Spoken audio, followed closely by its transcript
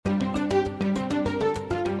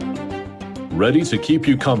ready to keep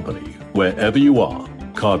you company wherever you are.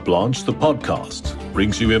 Carte Blanche, the podcast,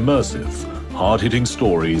 brings you immersive, hard-hitting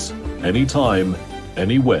stories anytime,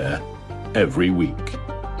 anywhere, every week.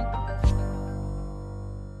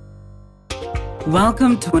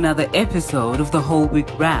 Welcome to another episode of the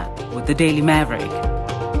WholeWeek Wrap with the Daily Maverick.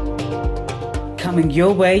 Coming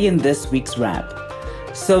your way in this week's wrap.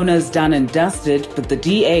 Sona's done and dusted, but the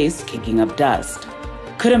DA's kicking up dust.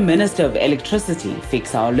 Could a Minister of Electricity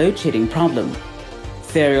fix our load shedding problem?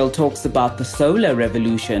 Ferial talks about the solar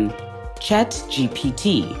revolution.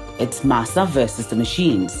 ChatGPT, it's Masa versus the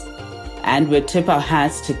machines. And we tip our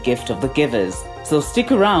hats to Gift of the Givers. So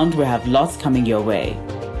stick around, we have lots coming your way.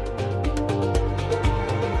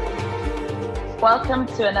 Welcome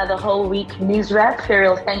to another WholeWeek news wrap.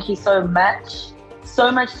 Ferial, thank you so much.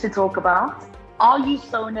 So much to talk about. Are you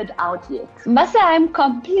soned out yet? Masa, I'm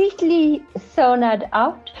completely soned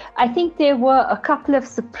out. I think there were a couple of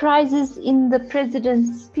surprises in the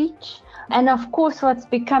president's speech. And of course, what's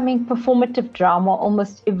becoming performative drama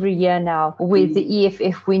almost every year now with the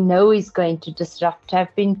EFF we know is going to disrupt.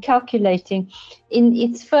 I've been calculating in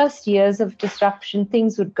its first years of disruption,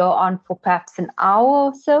 things would go on for perhaps an hour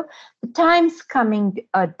or so. The time's coming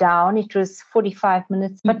down. It was 45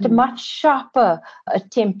 minutes, but a much sharper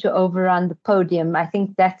attempt to overrun the podium. I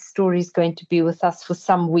think that story is going to be with us for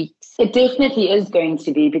some weeks. It definitely is going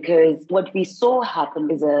to be, because what we saw happen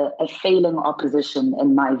is a failing opposition,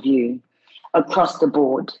 in my view, across the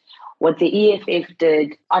board. What the EFF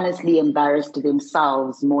did honestly embarrassed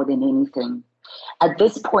themselves more than anything. At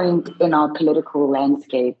this point in our political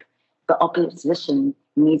landscape, the opposition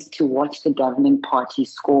needs to watch the governing party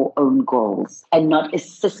score own goals and not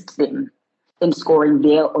assist them in scoring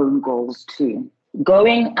their own goals too.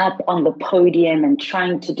 Going up on the podium and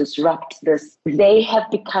trying to disrupt this, they have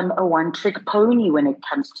become a one-trick pony when it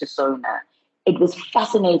comes to Sona. It was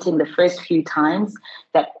fascinating the first few times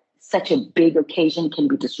that such a big occasion can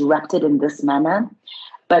be disrupted in this manner,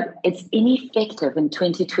 but it's ineffective in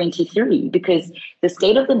 2023 because the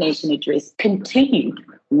State of the Nation address continued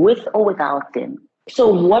with or without them. So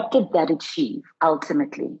what did that achieve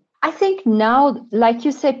ultimately? I think now, like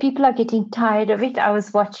you say, people are getting tired of it. I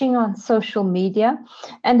was watching on social media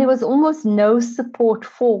and there was almost no support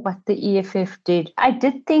for what the EFF did. I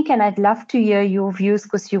did think, and I'd love to hear your views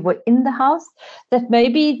because you were in the House, that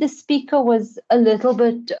maybe the Speaker was a little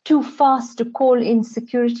bit too fast to call in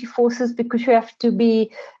security forces, because you have to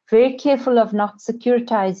be very careful of not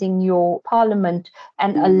securitizing your parliament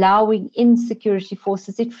and allowing in security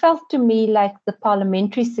forces. It felt to me like the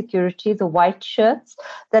parliamentary security, the white shirts,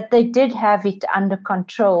 that they did have it under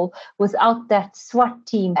control without that SWAT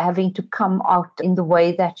team having to come out in the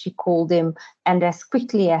way that she called them and as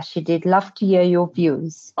quickly as she did. Love to hear your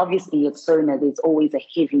views. Obviously, at Sona, there's always a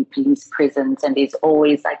heavy police presence and there's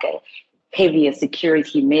always like a heavier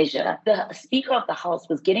security measure. The Speaker of the House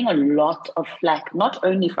was getting a lot of flack, not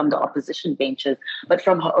only from the opposition benches, but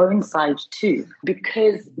from her own side too,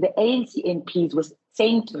 because the ANC MPs were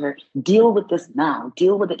saying to her, deal with this now,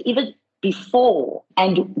 deal with it, even before.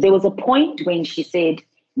 And there was a point when she said,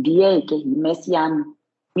 messian,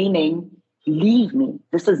 meaning, leave me.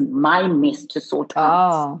 This is my mess to sort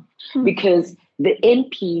out. Because the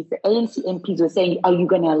MPs, the ANC MPs were saying, are you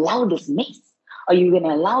going to allow this mess? Are you going to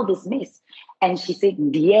allow this mess? And she said,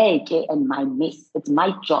 and my mess. It's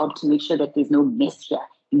my job to make sure that there's no mess here.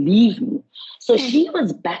 Leave me. So she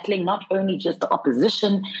was battling not only just the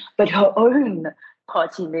opposition, but her own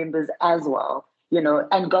party members as well,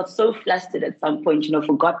 and got so flustered at some point,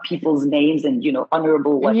 forgot people's names and,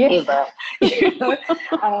 honorable whatever.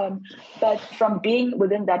 But from being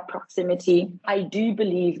within that proximity, I do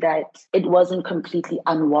believe that it wasn't completely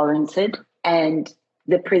unwarranted, and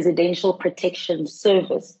the Presidential Protection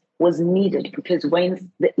Service was needed, because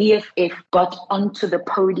when the EFF got onto the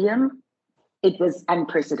podium, it was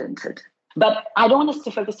unprecedented. But I don't want us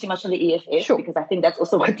to focus too much on the EFF, because I think that's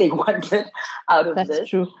also what they wanted out of this. That's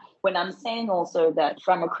true. When I'm saying also that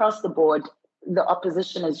from across the board, the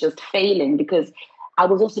opposition is just failing, because I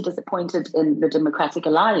was also disappointed in the Democratic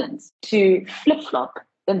Alliance to flip-flop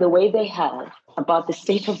in the way they have about the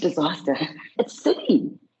state of disaster. It's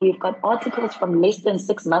silly. We've got articles from less than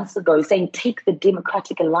 6 months ago saying take the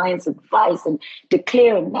Democratic Alliance advice and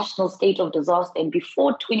declare a national state of disaster. And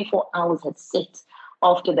before 24 hours had set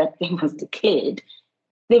after that thing was declared,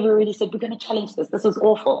 they've already said, we're going to challenge this. This is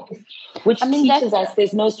awful. Which teaches us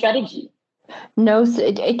there's no strategy. No, so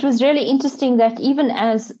it was really interesting that even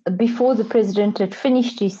as before the president had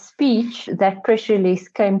finished his speech, that press release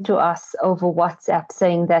came to us over WhatsApp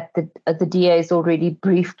saying that the DA's already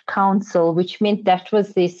briefed council, which meant that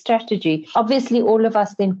was their strategy. Obviously, all of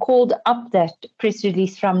us then called up that press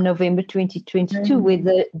release from November 2022, where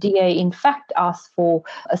the DA in fact asked for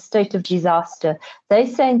a state of disaster. They're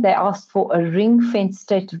saying they asked for a ring-fenced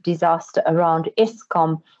state of disaster around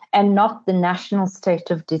Eskom, and not the national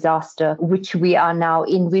state of disaster, which we are now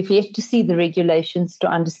in. We've yet to see the regulations to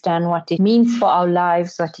understand what it means for our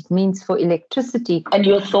lives, what it means for electricity. And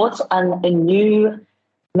your thoughts on a new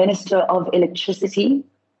Minister of Electricity?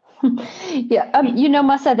 Yeah,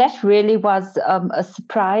 Masa, that really was a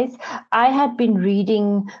surprise. I had been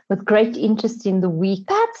reading with great interest in the week,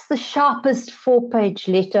 perhaps the sharpest 4-page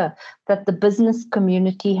letter that the business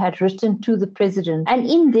community had written to the president. And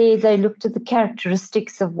in there, they looked at the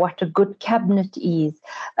characteristics of what a good cabinet is.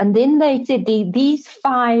 And then they said these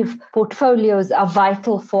 5 portfolios are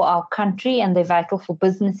vital for our country and they're vital for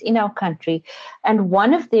business in our country. And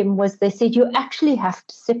one of them was, they said, you actually have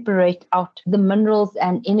to separate out the minerals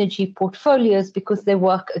and energy portfolios because they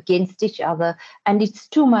work against each other. And it's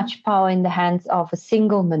too much power in the hands of a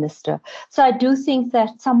single minister. So I do think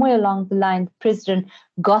that somewhere along the line, the president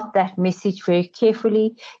got that message very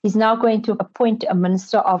carefully. He's now going to appoint a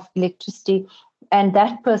minister of electricity, and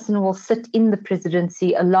that person will sit in the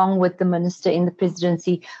presidency along with the minister in the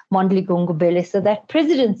presidency, Mondli Gungubele. So that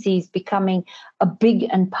presidency is becoming a big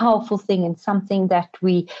and powerful thing and something that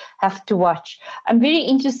we have to watch. I'm very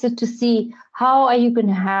interested to see how are you going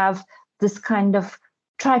to have this kind of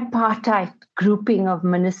tripartite grouping of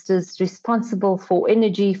ministers responsible for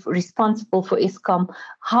energy, responsible for Eskom.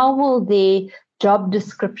 How will they job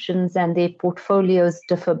descriptions and their portfolios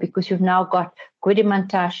differ, because you've now got Gwede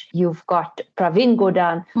Mantashe, you've got Pravin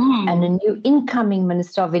Gordhan, and a new incoming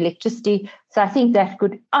Minister of Electricity. So I think that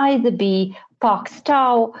could either be Park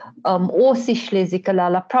Stow or Sihle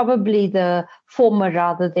Zikalala, probably the former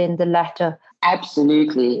rather than the latter.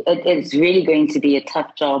 Absolutely. It's really going to be a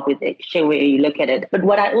tough job with it, where you look at it. But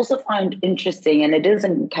what I also find interesting, and it is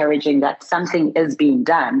encouraging that something is being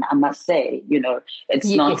done, I must say, it's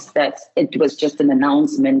not that it was just an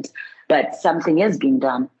announcement, but something is being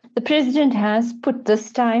done. The president has put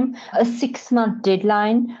this time a 6-month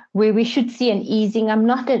deadline where we should see an easing.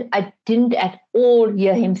 I didn't at all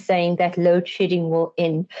hear him saying that load shedding will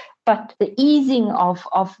end. But the easing of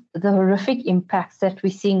the horrific impacts that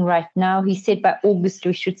we're seeing right now, he said by August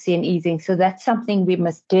we should see an easing. So that's something we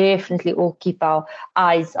must definitely all keep our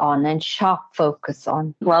eyes on and sharp focus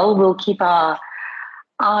on. Well, we'll keep our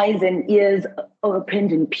eyes and ears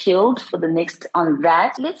opened and peeled for the next on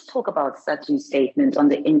that. Let's talk about Satu's statement on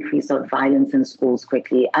the increase of violence in schools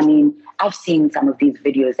quickly. I mean, I've seen some of these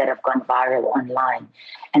videos that have gone viral online,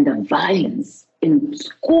 and the violence in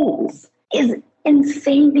schools is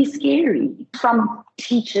insanely scary. From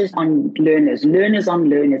teachers on learners, learners on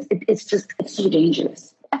learners. It's so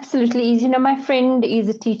dangerous. Absolutely. My friend is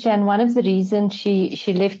a teacher, and one of the reasons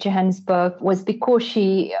she left Johannesburg was because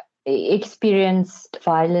she experienced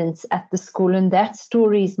violence at the school, and that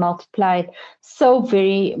story is multiplied so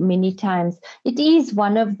very many times. It is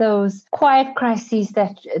one of those quiet crises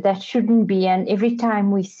that shouldn't be, and every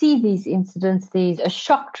time we see these incidents, there's a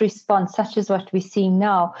shocked response such as what we're seeing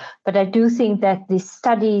now. But I do think that there's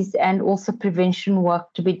studies and also prevention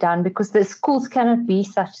work to be done, because the schools cannot be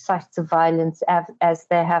such sites of violence as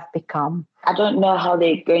they have become. I don't know how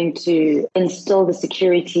they're going to instill the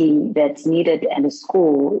security that's needed at a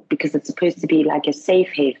school, because it's supposed to be like a safe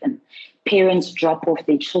haven. Parents drop off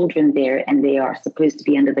their children there and they are supposed to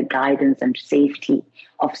be under the guidance and safety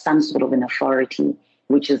of some sort of an authority,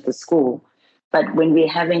 which is the school. But when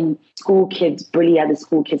we're having school kids bully other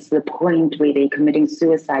school kids to the point where they're committing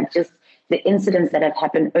suicide, just the incidents that have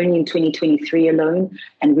happened only in 2023 alone,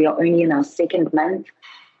 and we are only in our 2nd month,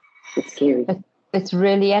 it's scary. It's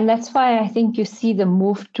really, and that's why I think you see the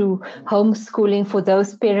move to homeschooling for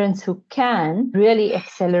those parents who can really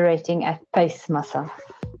accelerating at pace, Masa.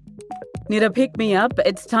 Need a pick-me-up?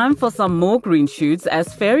 It's time for some more green shoots as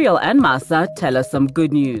Ferial and Masa tell us some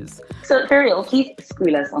good news. So Ferial, please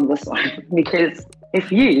school us on this one, because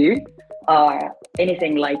if you are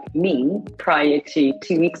anything like me prior to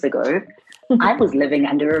 2 weeks ago, I was living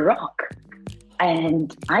under a rock.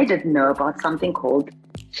 And I didn't know about something called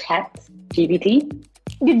ChatGPT.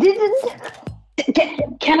 You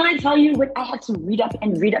didn't? Can I tell you what I had to read up? I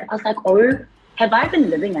was like, oh, have I been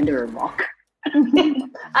living under a rock?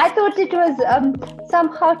 I thought it was some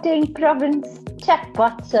Gauteng province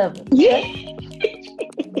chatbot service. Yeah.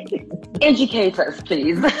 Educate us,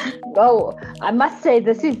 please. Oh, I must say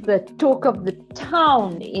this is the talk of the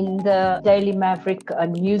town in the Daily Maverick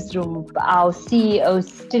newsroom. Our CEO,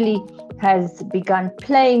 Stilly, has begun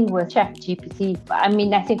playing with ChatGPT. I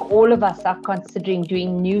mean, I think all of us are considering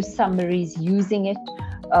doing news summaries using it,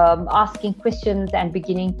 asking questions and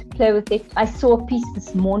beginning to play with it. I saw a piece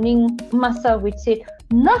this morning, Masa, which said,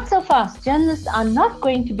 not so fast. Journalists are not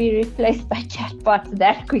going to be replaced by chatbots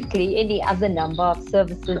that quickly, any other number of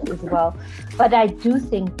services as well. But I do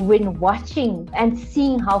think when watching and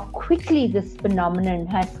seeing how quickly this phenomenon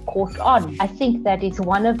has caught on, I think that it's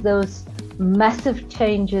one of those massive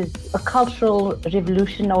changes, a cultural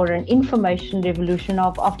revolution or an information revolution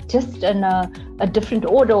of just in a different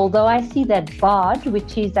order. Although I see that Bard,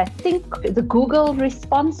 which is, I think, the Google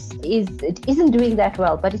response, it isn't doing that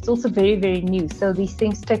well, but it's also very, very new. So these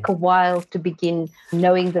things take a while to begin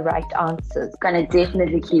knowing the right answers. Gonna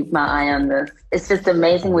definitely keep my eye on this. It's just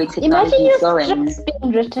amazing where technology is going. Imagine your scripts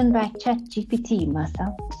being written by ChatGPT,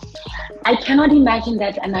 Masa. I cannot imagine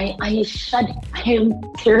that, and I am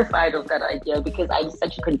terrified of that idea because I'm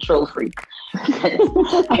such a control freak. I'm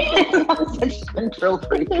such a control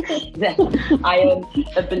freak that I am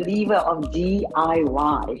a believer of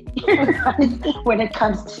DIY when it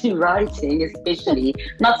comes to writing, especially,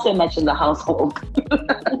 not so much in the household.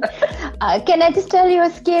 Can I just tell you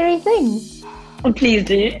a scary thing? Please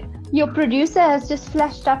do. Your producer has just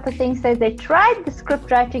flashed up a thing, says they tried the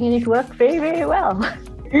script writing and it worked very, very well.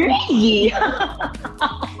 Really?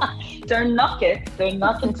 Don't knock it. Don't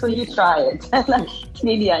knock until you try it.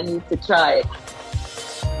 Maybe I need to try it.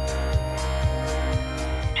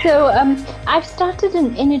 So I've started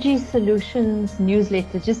an energy solutions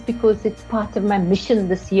newsletter just because it's part of my mission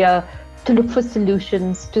this year to look for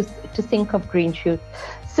solutions, to think of green shoots.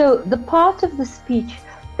 So the part of the speech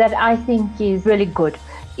that I think is really good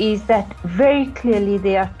is that very clearly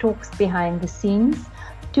there are talks behind the scenes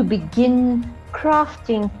to begin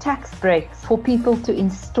crafting tax breaks for people to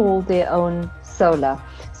install their own solar.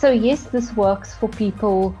 So yes, this works for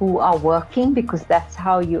people who are working because that's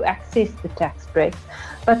how you access the tax breaks.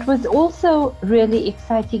 But what's also really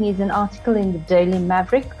exciting is an article in the Daily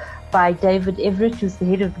Maverick by David Everett, who's the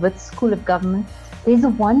head of the Wits School of Government. There's a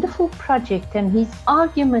wonderful project, and his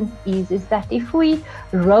argument is that if we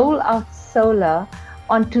roll out solar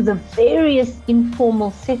onto the various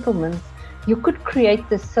informal settlements, you could create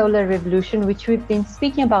the solar revolution, which we've been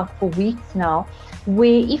speaking about for weeks now,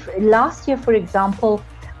 where if last year, for example,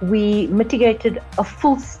 we mitigated a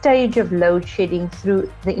full stage of load shedding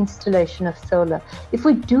through the installation of solar. If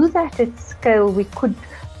we do that at scale, we could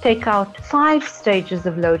take out 5 stages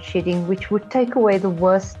of load shedding, which would take away the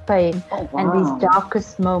worst pain and these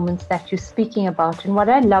darkest moments that you're speaking about. And what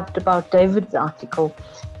I loved about David's article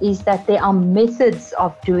is that there are methods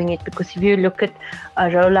of doing it, because if you look at a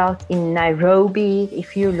rollout in Nairobi,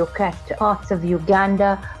 if you look at parts of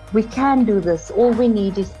Uganda, we can do this. All we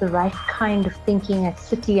need is the right kind of thinking at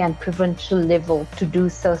city and provincial level to do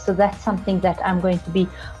so. So that's something that I'm going to be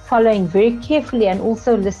following very carefully, and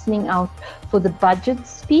also listening out for the budget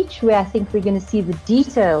speech, where I think we're going to see the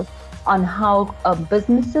detail on how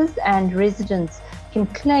businesses and residents can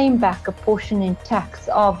claim back a portion in tax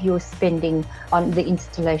of your spending on the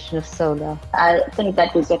installation of solar. I think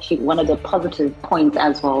that was actually one of the positive points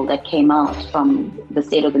as well that came out from the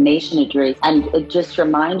State of the Nation address. And it just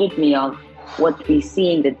reminded me of what we're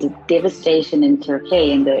seeing, the devastation in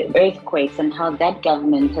Turkey and the earthquakes, and how that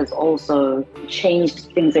government has also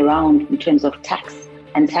changed things around in terms of tax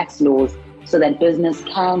and tax laws so that business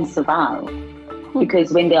can survive.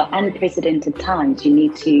 Because when there are unprecedented times, you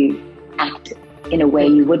need to act in a way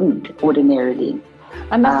you wouldn't ordinarily.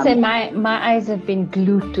 I must say my eyes have been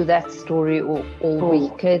glued to that story all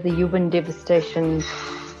week. The Yuban devastation,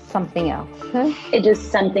 something else. Huh? It is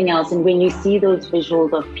something else. And when you see those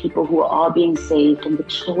visuals of people who are being saved, and the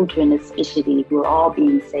children especially who are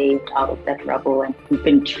being saved out of that rubble and who've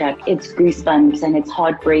been trapped, it's goosebumps and it's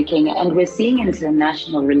heartbreaking. And we're seeing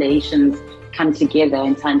international relations come together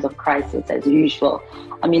in times of crisis as usual.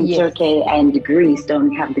 I mean, yes. Turkey and Greece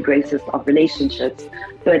don't have the greatest of relationships,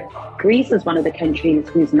 but Greece is one of the countries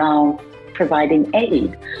who's now providing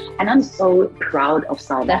aid. And I'm so proud of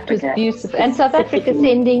South Africa. That was beautiful. And South Africa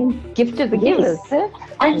sending gift of the givers. Huh?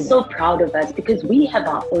 I'm so proud of us because we have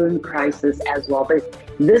our own crisis as well. But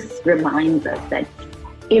this reminds us that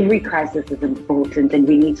every crisis is important and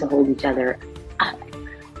we need to hold each other up.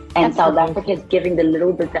 And South Africa is giving the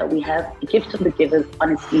little bit that we have. The gift of the givers,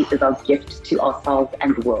 honestly, is our gift to ourselves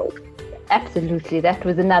and the world. Absolutely. That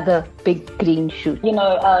was another big green shoot. You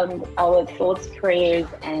know, our thoughts, prayers,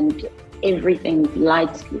 and everything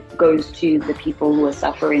light goes to the people who are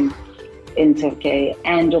suffering in Turkey.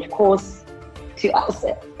 And of course, to us,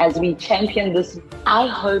 as we champion this, I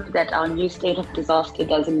hope that our new state of disaster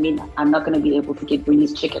doesn't mean I'm not going to be able to get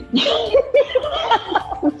Winnie's chicken.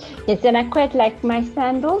 Yes, and I quite like my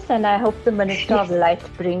sandals, and I hope the Minister of Light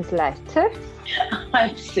brings lighter.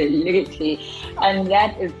 Absolutely. And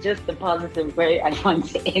that is just the positive way I want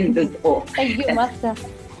to end this off. Thank you, Masa.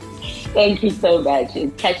 Thank you so much.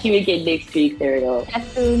 Catch you again next week, Ferial. Catch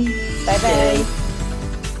soon. Bye-bye.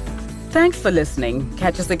 Thanks for listening.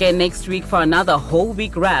 Catch us again next week for another Whole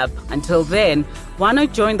Week Wrap. Until then, why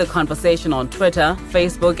not join the conversation on Twitter,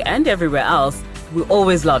 Facebook, and everywhere else? We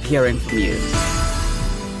always love hearing from you.